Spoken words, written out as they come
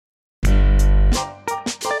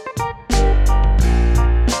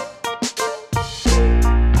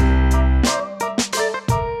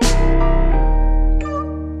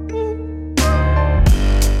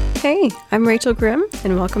I'm Rachel Grimm,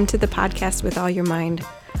 and welcome to the podcast With All Your Mind.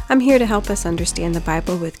 I'm here to help us understand the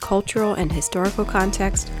Bible with cultural and historical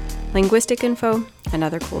context, linguistic info, and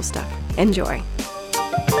other cool stuff. Enjoy.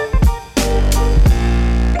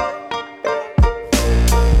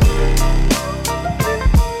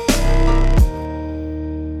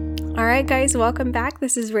 All right, guys, welcome back.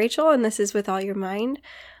 This is Rachel, and this is With All Your Mind.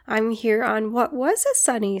 I'm here on what was a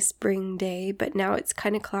sunny spring day, but now it's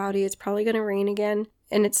kind of cloudy. It's probably going to rain again.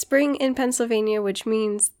 And it's spring in Pennsylvania, which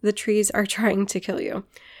means the trees are trying to kill you.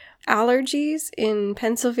 Allergies in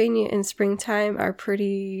Pennsylvania in springtime are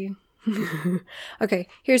pretty... Okay,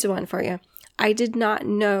 here's one for you. I did not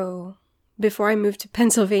know before I moved to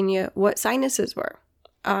Pennsylvania what sinuses were.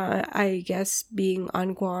 I guess being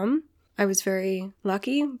on Guam, I was very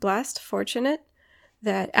lucky, blessed, fortunate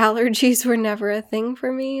that allergies were never a thing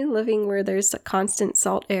for me. Living where there's a constant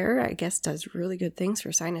salt air, I guess, does really good things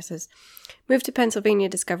for sinuses. Moved to Pennsylvania,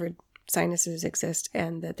 discovered sinuses exist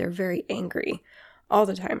and that they're very angry all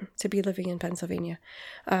the time to be living in Pennsylvania.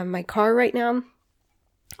 My car right now,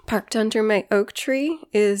 parked under my oak tree,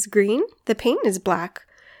 is green. The paint is black,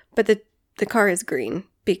 but the car is green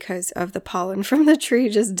because of the pollen from the tree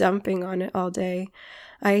just dumping on it all day.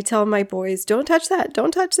 I tell my boys, don't touch that,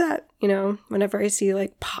 whenever I see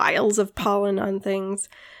like piles of pollen on things,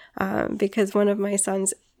 because one of my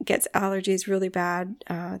sons gets allergies really bad.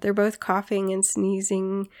 They're both coughing and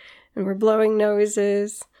sneezing, and we're blowing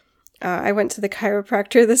noses. I went to the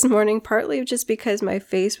chiropractor this morning, partly just because my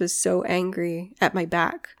face was so angry at my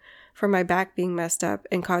back, for my back being messed up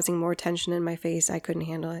and causing more tension in my face. I couldn't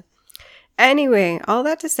handle it. Anyway, all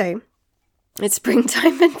that to say, it's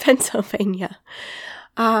springtime in Pennsylvania.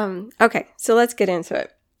 Okay, so let's get into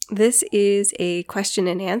it. This is a question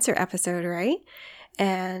and answer episode, right?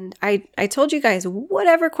 And I told you guys,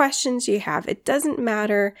 whatever questions you have, it doesn't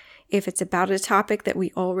matter if it's about a topic that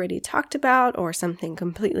we already talked about or something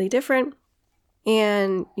completely different.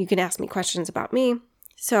 And you can ask me questions about me.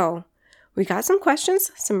 So we got some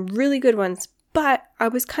questions, some really good ones, but I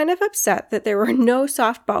was kind of upset that there were no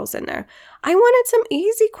softballs in there. I wanted some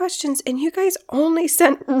easy questions, and you guys only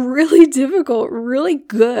sent really difficult, really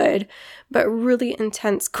good, but really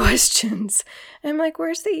intense questions. And I'm like,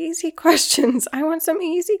 where's the easy questions? I want some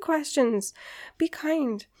easy questions. Be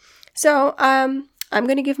kind. So I'm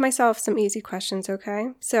going to give myself some easy questions,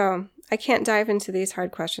 okay? So I can't dive into these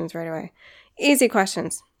hard questions right away. Easy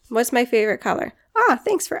questions. What's my favorite color?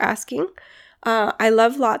 Thanks for asking. I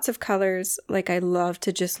love lots of colors. Like, I love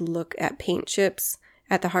to just look at paint chips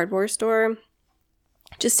at the hardware store.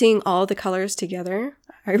 Just seeing all the colors together.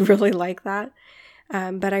 I really like that.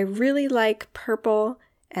 But I really like purple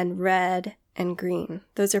and red and green.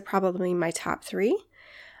 Those are probably my top three.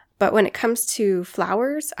 But when it comes to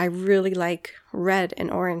flowers, I really like red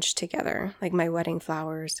and orange together. Like my wedding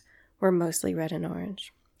flowers were mostly red and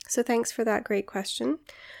orange. So thanks for that great question.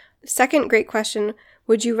 Second great question,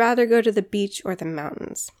 would you rather go to the beach or the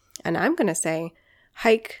mountains? And I'm going to say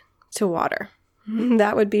hike to water.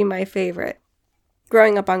 That would be my favorite.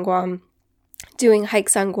 Growing up on Guam, doing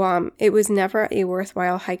hikes on Guam, it was never a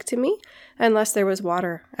worthwhile hike to me unless there was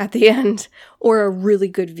water at the end or a really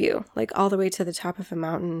good view, like all the way to the top of a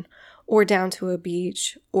mountain or down to a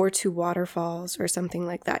beach or to waterfalls or something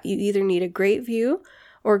like that. You either need a great view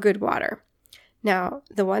or good water. Now,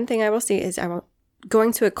 the one thing I will say is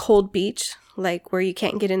going to a cold beach, like where you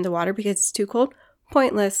can't get in the water because it's too cold,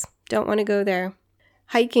 pointless. Don't want to go there.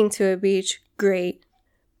 Hiking to a beach, great.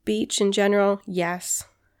 Beach in general, yes.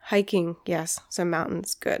 Hiking, yes. So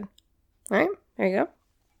mountains, good. All right, there you go.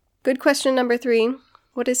 Good question number 3.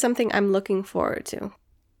 What is something I'm looking forward to?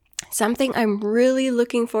 Something I'm really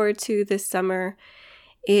looking forward to this summer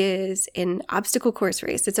is an obstacle course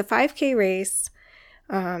race. It's a 5K race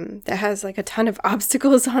that has like a ton of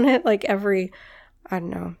obstacles on it, like every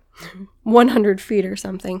 100 feet or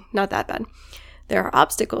something. Not that bad. There are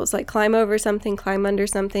obstacles like climb over something, climb under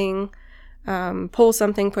something, pull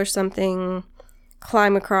something, push something,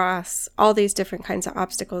 climb across, all these different kinds of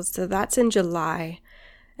obstacles. So that's in July.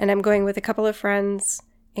 And I'm going with a couple of friends,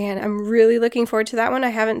 and I'm really looking forward to that one. I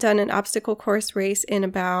haven't done an obstacle course race in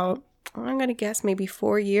about, I'm going to guess maybe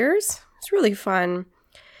 4 years. It's really fun.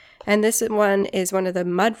 And this one is one of the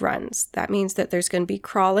mud runs. That means that there's going to be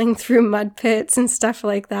crawling through mud pits and stuff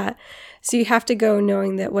like that. So you have to go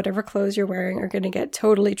knowing that whatever clothes you're wearing are going to get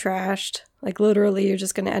totally trashed. Like literally, you're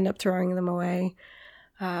just going to end up throwing them away.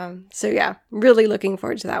 So yeah, really looking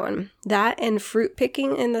forward to that one. That and fruit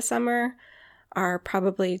picking in the summer are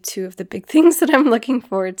probably two of the big things that I'm looking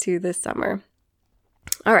forward to this summer.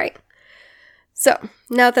 All right. So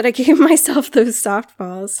now that I gave myself those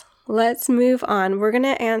softballs, let's move on. We're going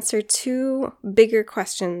to answer two bigger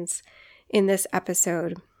questions in this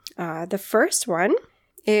episode. The first one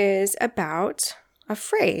is about a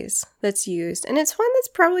phrase that's used, and it's one that's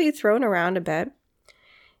probably thrown around a bit.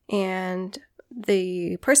 And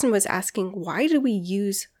the person was asking, why do we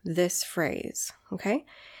use this phrase? Okay.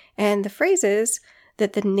 And the phrase is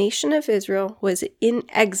that the nation of Israel was in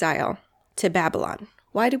exile to Babylon.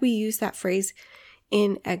 Why do we use that phrase,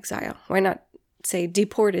 in exile? Why not say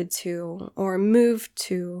deported to, or moved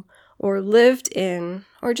to, or lived in,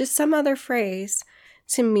 or just some other phrase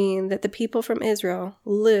to mean that the people from Israel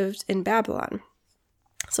lived in Babylon?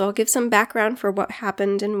 So I'll give some background for what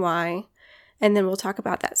happened and why, and then we'll talk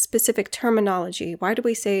about that specific terminology. Why do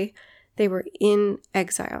we say they were in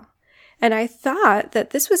exile? And I thought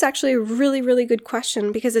that this was actually a really, really good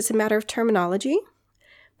question because it's a matter of terminology,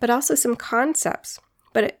 but also some concepts.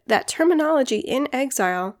 But that terminology, in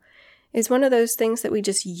exile, is one of those things that we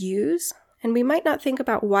just use, and we might not think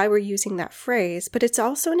about why we're using that phrase, but it's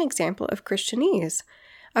also an example of Christianese,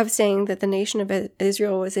 of saying that the nation of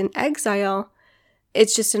Israel was in exile.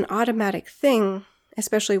 It's just an automatic thing,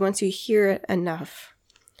 especially once you hear it enough.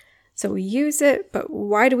 So we use it, but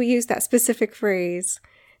why do we use that specific phrase?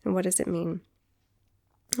 And what does it mean?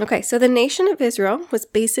 Okay, so the nation of Israel was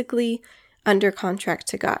basically under contract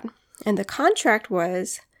to God. And the contract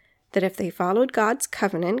was that if they followed God's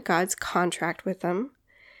covenant, God's contract with them,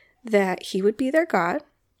 that He would be their God,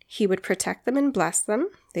 He would protect them and bless them,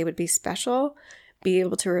 they would be special, be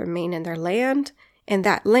able to remain in their land, and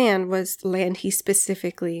that land was the land He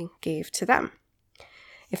specifically gave to them.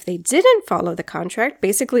 If they didn't follow the contract,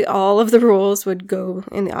 basically all of the rules would go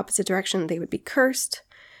in the opposite direction. They would be cursed.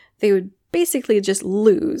 They would basically just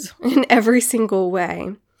lose in every single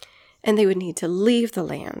way, and they would need to leave the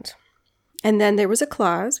land. And then there was a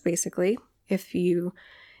clause, basically, if you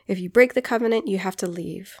break the covenant, you have to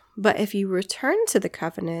leave. But if you return to the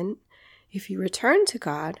covenant, if you return to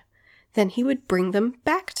God, then He would bring them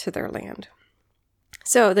back to their land.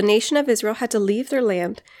 So the nation of Israel had to leave their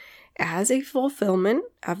land as a fulfillment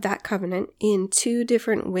of that covenant in two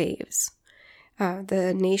different waves.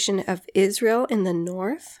 The nation of Israel in the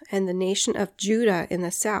north and the nation of Judah in the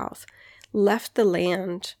south left the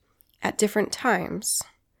land at different times.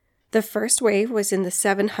 The first wave was in the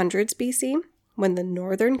 700s BC, when the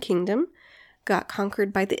northern kingdom got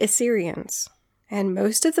conquered by the Assyrians, and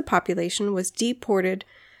most of the population was deported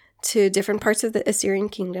to different parts of the Assyrian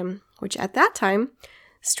kingdom, which at that time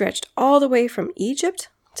stretched all the way from Egypt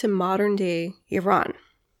to modern-day Iran.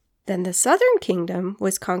 Then the southern kingdom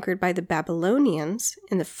was conquered by the Babylonians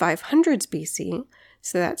in the 500s BC,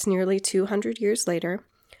 so that's nearly 200 years later,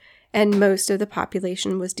 and most of the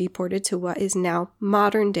population was deported to what is now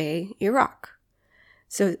modern-day Iraq.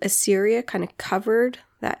 So Assyria kind of covered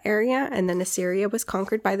that area, and then Assyria was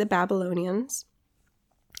conquered by the Babylonians.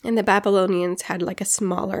 And the Babylonians had like a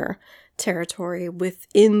smaller territory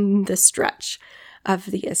within the stretch of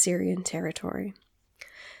the Assyrian territory.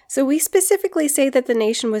 So we specifically say that the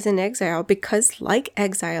nation was in exile because, like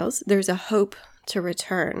exiles, there's a hope to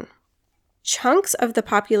return. Chunks of the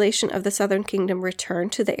population of the southern kingdom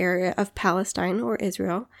returned to the area of Palestine or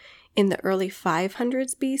Israel in the early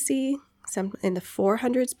 500s BC, some in the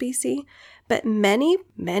 400s BC, but many,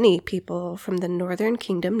 many people from the northern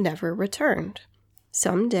kingdom never returned.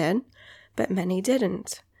 Some did, but many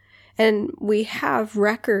didn't. And we have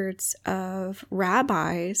records of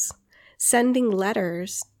rabbis sending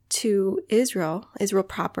letters to Israel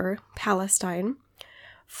proper, Palestine,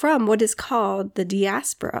 from what is called the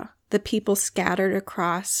diaspora, the people scattered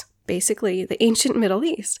across basically the ancient Middle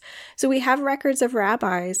East. So we have records of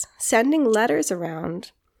rabbis sending letters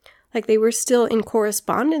around, like they were still in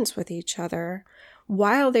correspondence with each other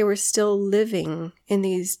while they were still living in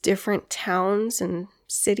these different towns and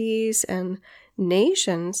cities and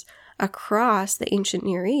nations across the ancient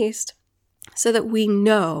Near East, so that we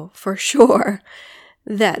know for sure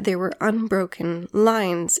that there were unbroken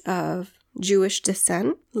lines of Jewish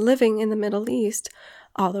descent living in the Middle East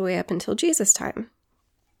all the way up until Jesus' time.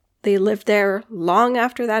 They lived there long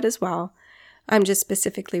after that as well. I'm just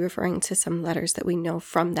specifically referring to some letters that we know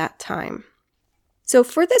from that time. So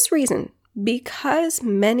for this reason, because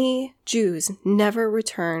many Jews never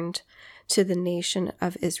returned to the nation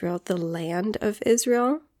of Israel, the land of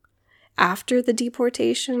Israel, after the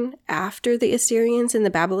deportation, after the Assyrians and the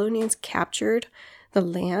Babylonians captured the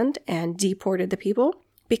land and deported the people,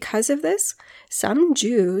 because of this, some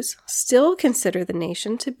Jews still consider the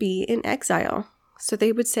nation to be in exile. So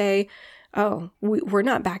they would say, oh, we're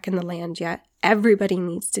not back in the land yet. Everybody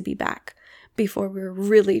needs to be back before we're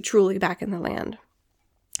really, truly back in the land.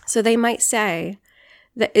 So they might say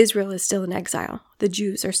that Israel is still in exile. The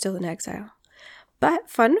Jews are still in exile. But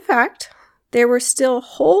fun fact, there were still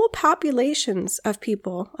whole populations of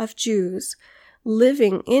people, of Jews,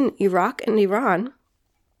 living in Iraq and Iran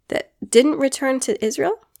that didn't return to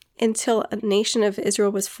Israel until a nation of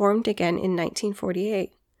Israel was formed again in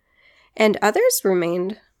 1948. And others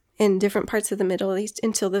remained in different parts of the Middle East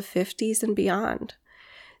until the 50s and beyond.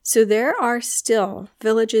 So there are still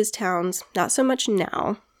villages, towns, not so much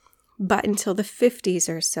now, but until the 50s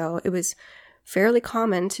or so, it was fairly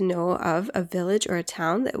common to know of a village or a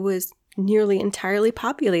town that was nearly entirely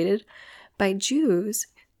populated by Jews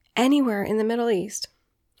anywhere in the Middle East.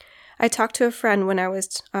 I talked to a friend when I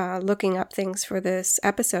was looking up things for this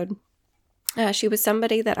episode. She was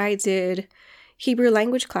somebody that I did Hebrew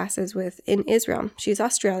language classes with in Israel. She's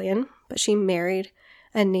Australian, but she married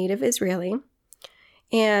a native Israeli.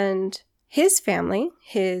 And his family,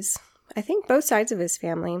 I think both sides of his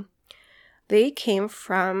family, they came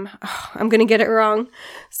from, I'm going to get it wrong.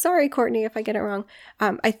 Sorry, Courtney, if I get it wrong.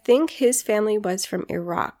 I think his family was from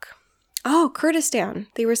Iraq. Oh, Kurdistan.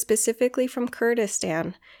 They were specifically from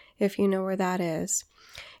Kurdistan, if you know where that is.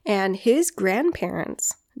 And his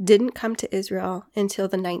grandparents didn't come to Israel until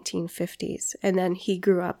the 1950s. And then he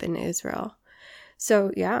grew up in Israel.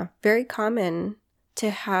 So yeah, very common to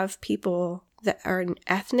have people that are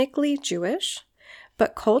ethnically Jewish,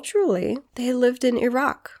 but culturally they lived in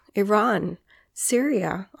Iraq, Iran,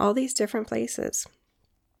 Syria, all these different places.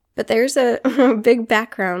 But there's a big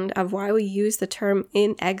background of why we use the term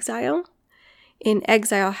in exile. In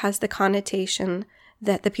exile has the connotation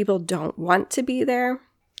that the people don't want to be there,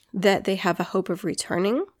 that they have a hope of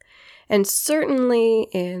returning. And certainly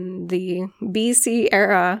in the BC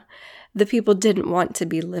era, the people didn't want to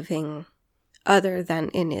be living other than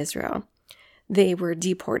in Israel. They were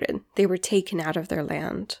deported. They were taken out of their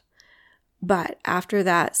land. But after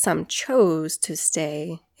that, some chose to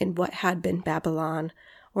stay in what had been Babylon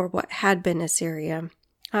or what had been Assyria,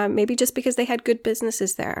 maybe just because they had good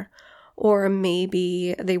businesses there, or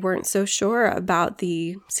maybe they weren't so sure about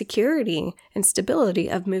the security and stability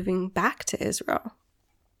of moving back to Israel.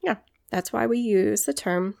 Yeah, that's why we use the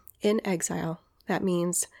term in exile. That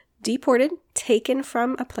means deported, taken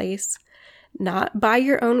from a place, not by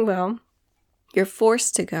your own will. You're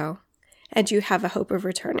forced to go, and you have a hope of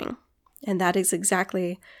returning. And that is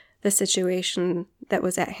exactly the situation that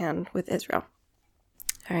was at hand with Israel.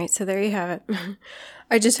 All right, so there you have it.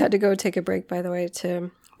 I just had to go take a break, by the way,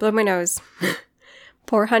 to blow my nose,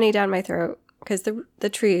 pour honey down my throat, because the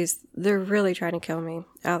trees, they're really trying to kill me.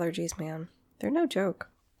 Allergies, man. They're no joke.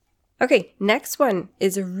 Okay, next one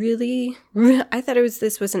is a really, I thought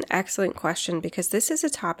this was an excellent question, because this is a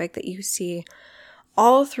topic that you see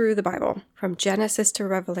all through the Bible, from Genesis to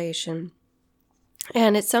Revelation.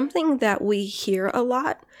 And it's something that we hear a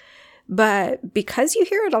lot, but because you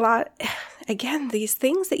hear it a lot, again, these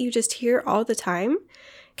things that you just hear all the time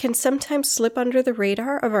can sometimes slip under the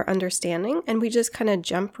radar of our understanding, and we just kind of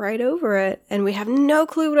jump right over it, and we have no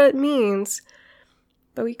clue what it means,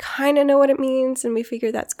 but we kind of know what it means, and we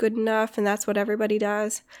figure that's good enough, and that's what everybody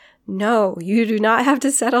does. No, you do not have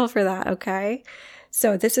to settle for that, okay?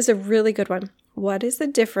 So this is a really good one. What is the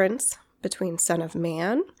difference between Son of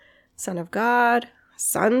Man, Son of God,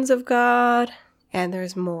 sons of God, and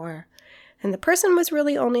there's more? And the person was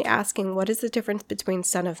really only asking, what is the difference between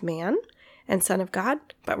Son of Man and Son of God?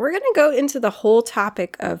 But we're going to go into the whole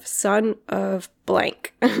topic of Son of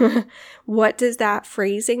blank. What does that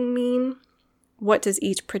phrasing mean? What does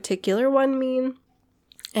each particular one mean?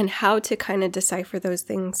 And how to kind of decipher those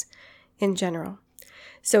things in general.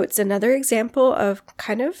 So it's another example of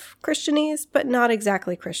kind of Christianese, but not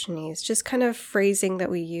exactly Christianese, just kind of phrasing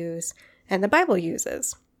that we use and the Bible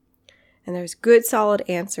uses. And there's good, solid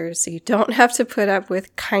answers, so you don't have to put up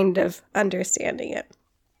with kind of understanding it.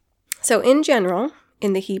 So in general,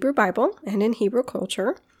 in the Hebrew Bible and in Hebrew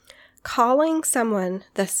culture, calling someone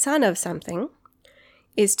the son of something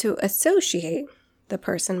is to associate the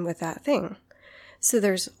person with that thing. So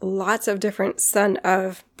there's lots of different son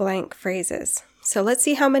of blank phrases. So let's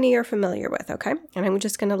see how many you're familiar with, okay? And I'm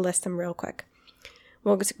just going to list them real quick.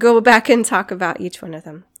 We'll just go back and talk about each one of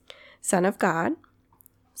them. Son of God,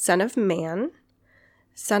 Son of Man,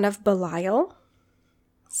 Son of Belial,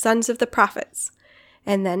 Sons of the Prophets,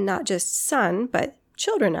 and then not just son, but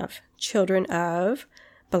children of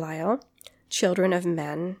Belial, children of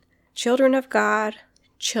men, children of God,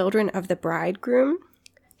 children of the bridegroom,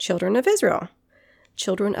 children of Israel,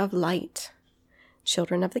 children of light,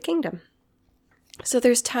 children of the kingdom. So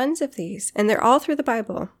there's tons of these, and they're all through the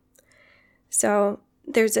Bible. So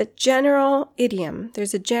there's a general idiom,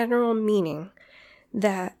 there's a general meaning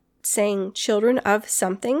that saying children of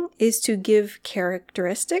something is to give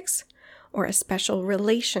characteristics or a special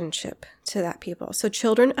relationship to that people. So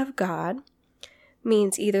children of God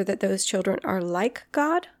means either that those children are like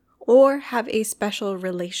God or have a special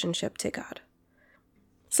relationship to God.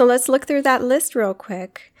 So let's look through that list real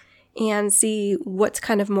quick and see what's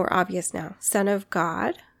kind of more obvious now. Son of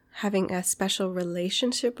God, having a special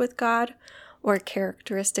relationship with God or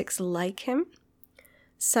characteristics like him.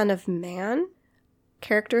 Son of man,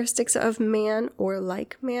 characteristics of man or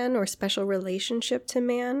like man or special relationship to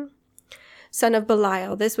man. Son of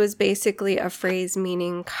Belial, this was basically a phrase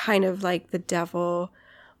meaning kind of like the devil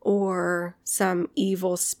or some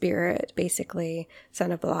evil spirit, basically.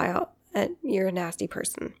 Son of Belial, you're a nasty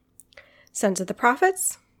person. Sons of the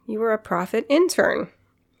prophets, you were a prophet intern.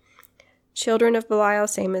 Children of Belial,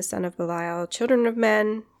 same as son of Belial. Children of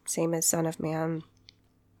men, same as son of man.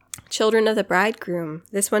 Children of the bridegroom,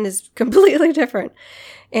 this one is completely different.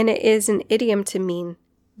 And it is an idiom to mean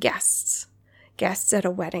guests at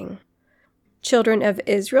a wedding. Children of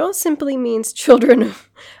Israel simply means children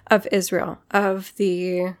of Israel, of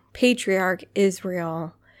the patriarch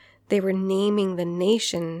Israel. They were naming the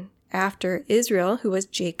nation after Israel, who was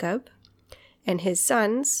Jacob, and his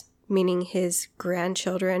sons, meaning his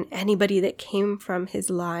grandchildren, anybody that came from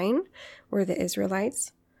his line, were the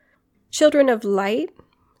Israelites. Children of light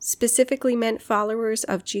specifically meant followers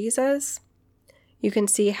of Jesus. You can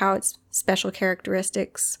see how it's special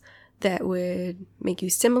characteristics that would make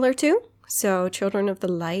you similar to. So children of the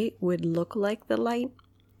light would look like the light.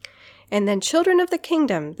 And then children of the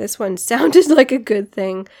kingdom. This one sounded like a good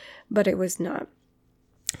thing, but it was not.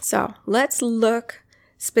 So let's look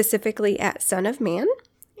specifically at Son of Man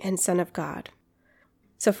and Son of God.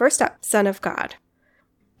 So first up, Son of God.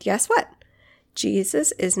 Guess what?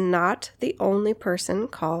 Jesus is not the only person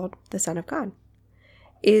called the Son of God.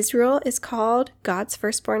 Israel is called God's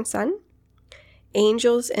firstborn son.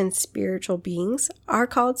 Angels and spiritual beings are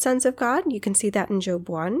called sons of God. You can see that in Job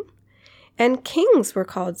 1. And kings were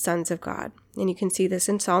called sons of God. And you can see this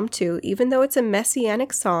in Psalm 2. Even though it's a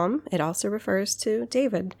messianic psalm, it also refers to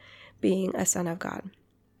David being a son of God.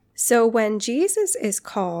 So when Jesus is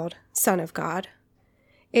called Son of God,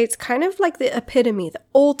 it's kind of like the epitome, the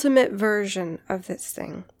ultimate version of this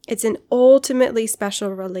thing. It's an ultimately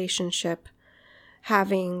special relationship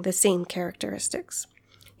having the same characteristics.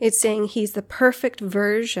 It's saying he's the perfect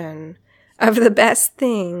version of the best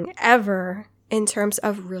thing ever in terms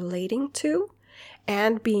of relating to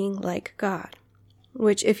and being like God.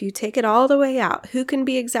 Which, if you take it all the way out, who can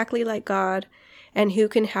be exactly like God and who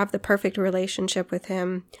can have the perfect relationship with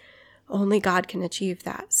him? Only God can achieve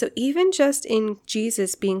that. So even just in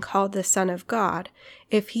Jesus being called the Son of God,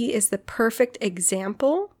 if he is the perfect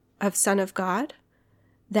example of Son of God,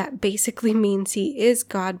 that basically means he is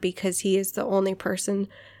God because he is the only person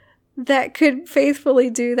that could faithfully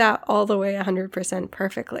do that all the way 100%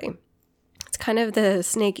 perfectly. It's kind of the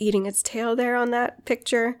snake eating its tail there on that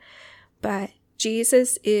picture, but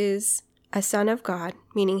Jesus is a son of God,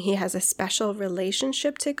 meaning he has a special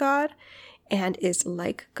relationship to God and is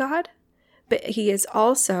like God, but he is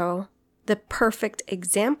also the perfect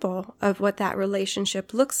example of what that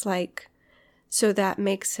relationship looks like, so that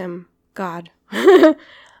makes him God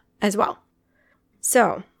as well.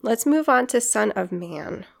 So let's move on to Son of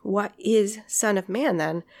Man. What is Son of Man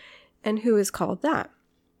then? And who is called that?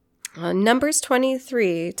 Numbers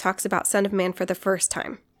 23 talks about Son of Man for the first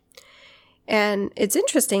time. And it's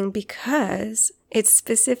interesting because it's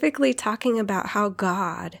specifically talking about how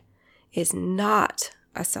God is not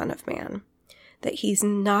a son of man, that he's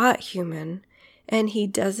not human, and he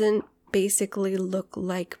doesn't basically look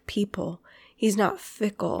like people. He's not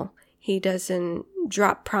fickle. He doesn't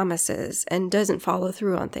drop promises and doesn't follow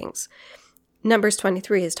through on things. Numbers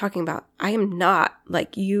 23 is talking about, I am not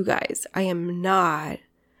like you guys. I am not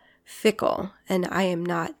fickle, and I am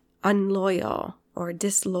not unloyal or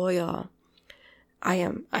disloyal. I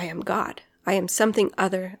am God. I am something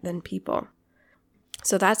other than people.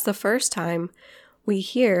 So that's the first time we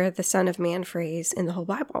hear the Son of Man phrase in the whole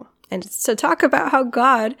Bible. And it's to talk about how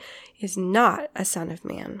God is not a son of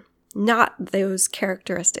man. Not those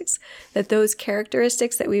characteristics. That those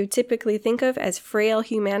characteristics that we would typically think of as frail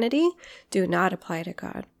humanity do not apply to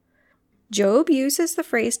God. Job uses the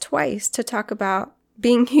phrase twice to talk about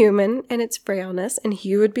being human and its frailness, and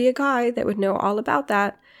he would be a guy that would know all about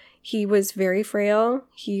that. He was very frail,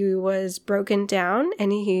 he was broken down,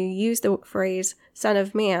 and he used the phrase son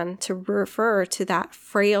of man to refer to that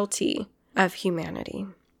frailty of humanity.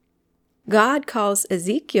 God calls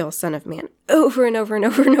Ezekiel son of man over and over and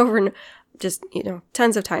over and over and just,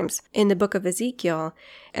 tons of times in the book of Ezekiel.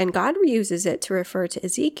 And God uses it to refer to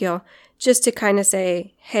Ezekiel just to kind of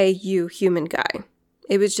say, hey, you human guy.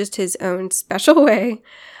 It was just his own special way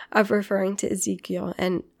of referring to Ezekiel.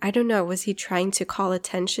 And I don't know, was he trying to call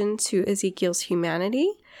attention to Ezekiel's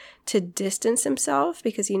humanity, to distance himself?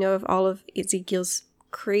 Because of all of Ezekiel's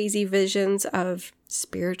crazy visions of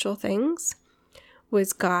spiritual things.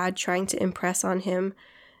 Was God trying to impress on him,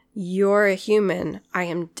 you're a human, I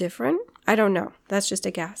am different? I don't know. That's just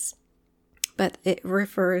a guess. But it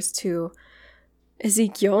refers to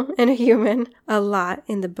Ezekiel and a human a lot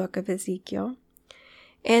in the book of Ezekiel.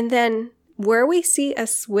 And then where we see a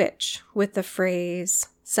switch with the phrase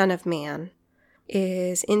Son of Man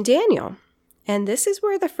is in Daniel. And this is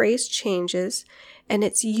where the phrase changes, and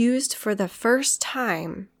it's used for the first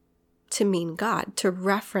time to mean God, to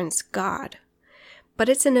reference God. But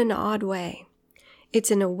it's in an odd way.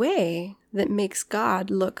 It's in a way that makes God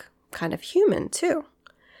look kind of human too.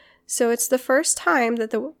 So it's the first time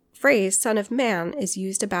that the phrase Son of Man is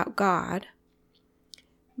used about God.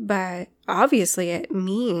 But obviously it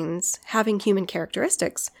means having human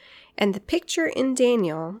characteristics. And the picture in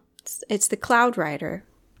Daniel, it's the cloud rider.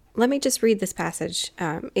 Let me just read this passage.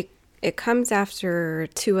 It comes after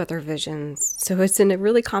two other visions, so it's in a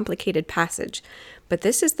really complicated passage. But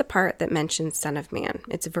this is the part that mentions Son of Man.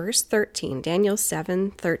 It's verse 13, Daniel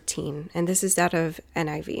 7:13, and this is out of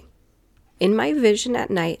NIV. In my vision at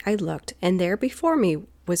night I looked, and there before me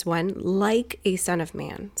was one like a son of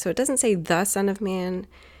man. So it doesn't say the Son of Man.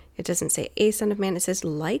 It doesn't say a son of man. It says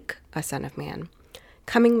like a son of man,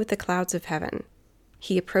 coming with the clouds of heaven.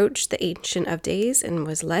 He approached the Ancient of Days and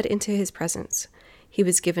was led into his presence. He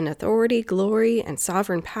was given authority, glory, and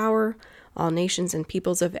sovereign power. All nations and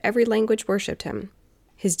peoples of every language worshipped him.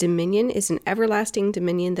 His dominion is an everlasting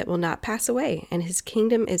dominion that will not pass away, and his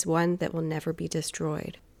kingdom is one that will never be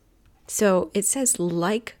destroyed. So it says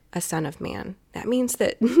like a son of man. That means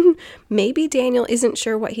that maybe Daniel isn't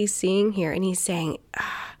sure what he's seeing here, and he's saying,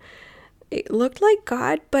 it looked like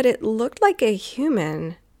God, but it looked like a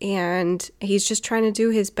human, and he's just trying to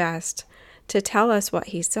do his best to tell us what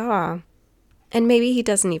he saw. And maybe he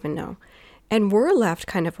doesn't even know. And we're left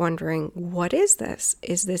kind of wondering, what is this?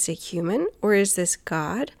 Is this a human or is this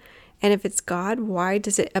God? And if it's God, why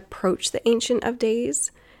does it approach the Ancient of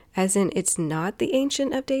Days? As in, it's not the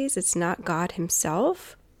Ancient of Days. It's not God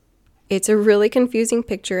himself. It's a really confusing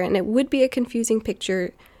picture, and it would be a confusing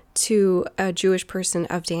picture to a Jewish person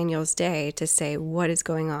of Daniel's day to say, what is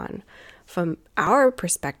going on? From our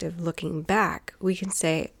perspective, looking back, we can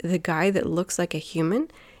say the guy that looks like a human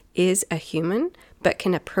is a human, but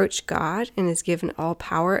can approach God and is given all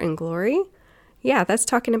power and glory. Yeah, that's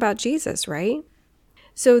talking about Jesus, right?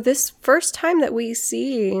 So this first time that we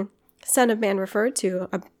see Son of Man referred to,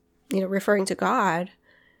 referring to God,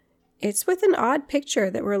 it's with an odd picture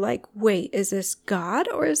that we're like, wait, is this God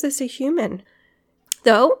or is this a human?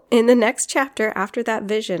 Though in the next chapter after that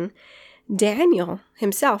vision, Daniel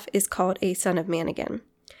himself is called a Son of Man again.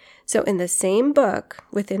 So in the same book,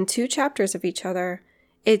 within 2 chapters of each other,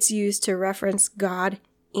 it's used to reference God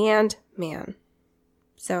and man.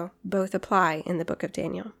 So both apply in the book of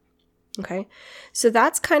Daniel. Okay, so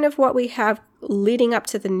that's kind of what we have leading up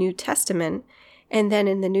to the New Testament. And then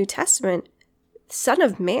in the New Testament, Son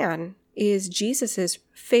of Man is Jesus's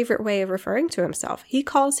favorite way of referring to himself. He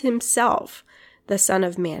calls himself the Son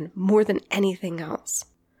of Man more than anything else.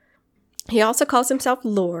 He also calls himself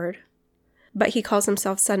Lord, but he calls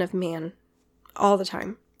himself Son of Man all the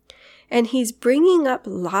time. And he's bringing up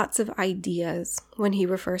lots of ideas when he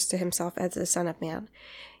refers to himself as the Son of Man.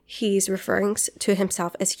 He's referring to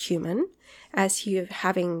himself as human, as he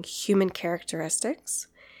having human characteristics.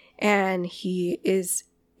 And he is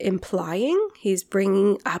implying, he's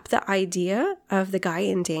bringing up the idea of the guy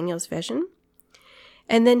in Daniel's vision.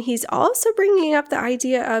 And then he's also bringing up the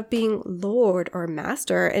idea of being Lord or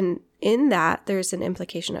Master. And in that, there's an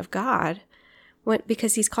implication of God,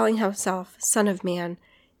 because he's calling himself Son of Man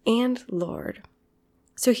and Lord.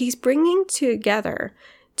 So he's bringing together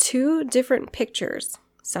 2 different pictures.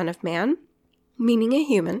 Son of Man, meaning a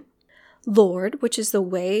human. Lord, which is the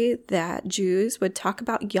way that Jews would talk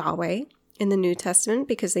about Yahweh in the New Testament,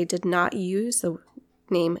 because they did not use the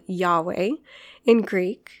name Yahweh in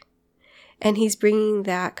Greek. And he's bringing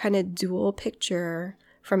that kind of dual picture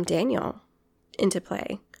from Daniel into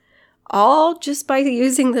play, all just by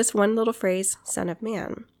using this one little phrase, Son of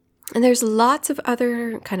Man. And there's lots of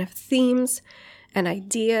other kind of themes and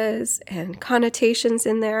ideas and connotations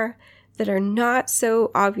in there that are not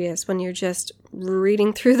so obvious when you're just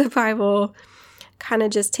reading through the Bible, kind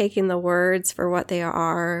of just taking the words for what they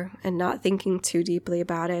are and not thinking too deeply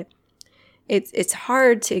about it. It's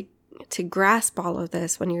hard to grasp all of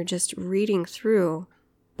this when you're just reading through,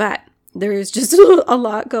 but there's just a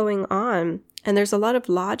lot going on, and there's a lot of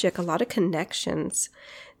logic, a lot of connections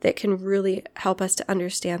that can really help us to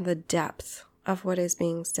understand the depth of what is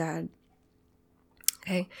being said.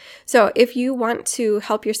 Okay, so if you want to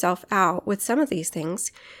help yourself out with some of these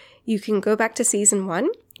things, you can go back to season 1.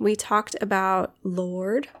 We talked about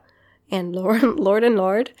Lord and Lord, Lord and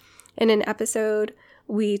Lord in an episode.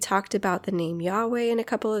 We talked about the name Yahweh in a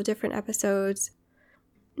couple of different episodes.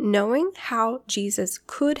 Knowing how Jesus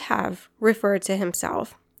could have referred to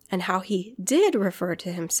himself and how he did refer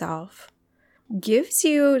to himself gives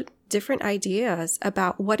you different ideas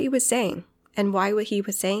about what he was saying and why he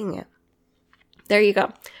was saying it. There you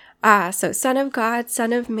go. So Son of God,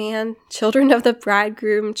 Son of Man, children of the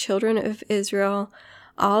bridegroom, children of Israel,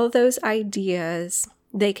 all of those ideas,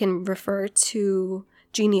 they can refer to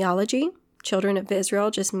genealogy. Children of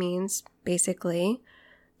Israel just means basically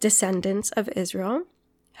descendants of Israel,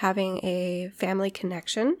 having a family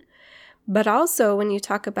connection. But also when you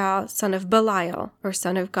talk about son of Belial or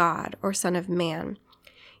son of God or son of man,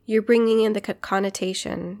 you're bringing in the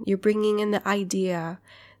connotation, you're bringing in the idea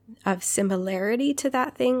of similarity to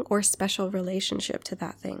that thing or special relationship to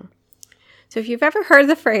that thing. So if you've ever heard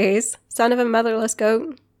the phrase, son of a motherless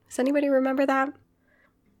goat, does anybody remember that?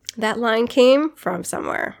 That line came from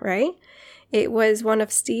somewhere, right? It was one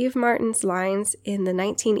of Steve Martin's lines in the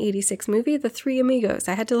 1986 movie, The Three Amigos.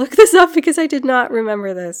 I had to look this up because I did not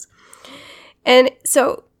remember this. And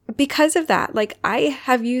so because of that, like I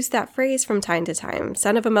have used that phrase from time to time,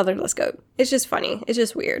 son of a motherless goat. It's just funny. It's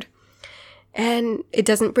just weird. And it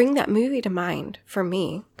doesn't bring that movie to mind for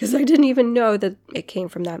me because I didn't even know that it came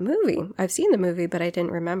from that movie. I've seen the movie, but I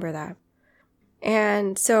didn't remember that.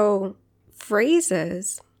 And so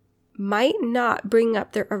phrases might not bring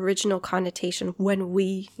up their original connotation when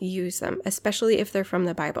we use them, especially if they're from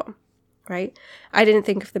the Bible, right? I didn't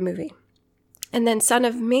think of the movie. And then Son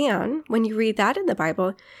of Man, when you read that in the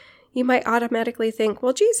Bible, you might automatically think,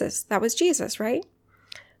 well, Jesus, that was Jesus, right?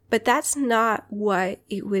 But that's not what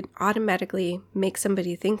it would automatically make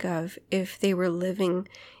somebody think of if they were living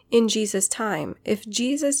in Jesus' time. If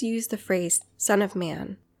Jesus used the phrase Son of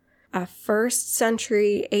Man, a 1st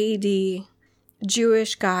century AD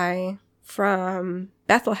Jewish guy from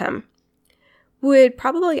Bethlehem would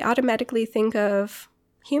probably automatically think of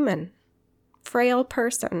human, frail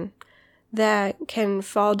person that can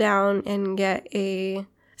fall down and get a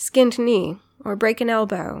skinned knee or break an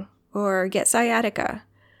elbow or get sciatica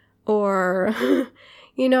or,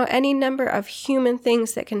 any number of human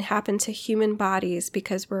things that can happen to human bodies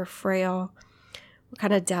because we're frail, we're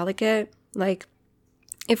kind of delicate. Like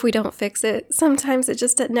if we don't fix it, sometimes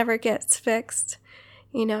it never gets fixed.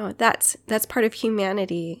 That's part of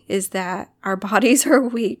humanity, is that our bodies are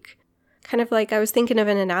weak. Kind of like I was thinking of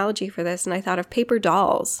an analogy for this and I thought of paper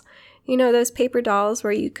dolls. Those paper dolls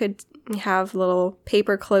where you could have little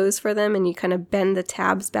paper clothes for them and you kind of bend the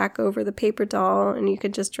tabs back over the paper doll and you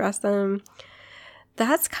could just dress them.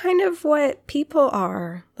 That's kind of what people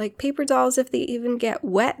are. Like paper dolls, if they even get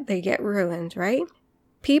wet, they get ruined, right?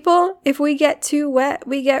 People, if we get too wet,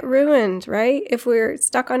 we get ruined, right? If we're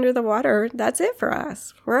stuck under the water, that's it for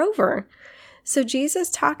us. We're over. So Jesus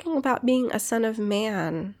talking about being a son of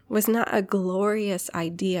man was not a glorious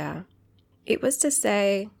idea. It was to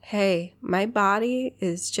say, hey, my body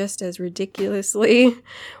is just as ridiculously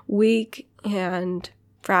weak and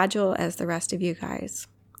fragile as the rest of you guys,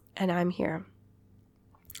 and I'm here.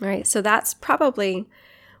 All right, so that's probably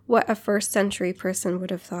what a 1st century person would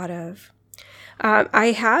have thought of.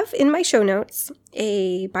 I have in my show notes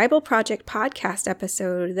a Bible Project podcast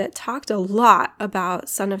episode that talked a lot about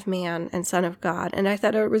Son of Man and Son of God, and I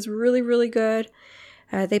thought it was really, really good.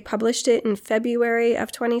 They published it in February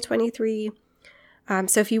of 2023.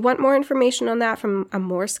 So if you want more information on that from a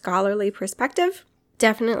more scholarly perspective,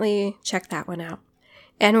 definitely check that one out.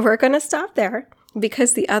 And we're going to stop there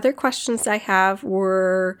because the other questions I have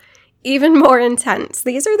were even more intense.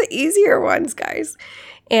 These are the easier ones, guys.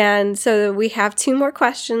 And so we have 2 more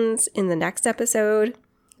questions in the next episode.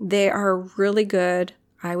 They are really good.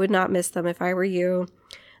 I would not miss them if I were you.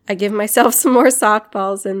 I give myself some more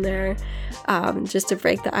softballs in there just to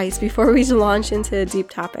break the ice before we launch into deep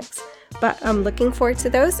topics. But I'm looking forward to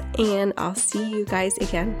those, and I'll see you guys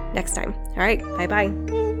again next time. All right,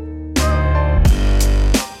 bye-bye.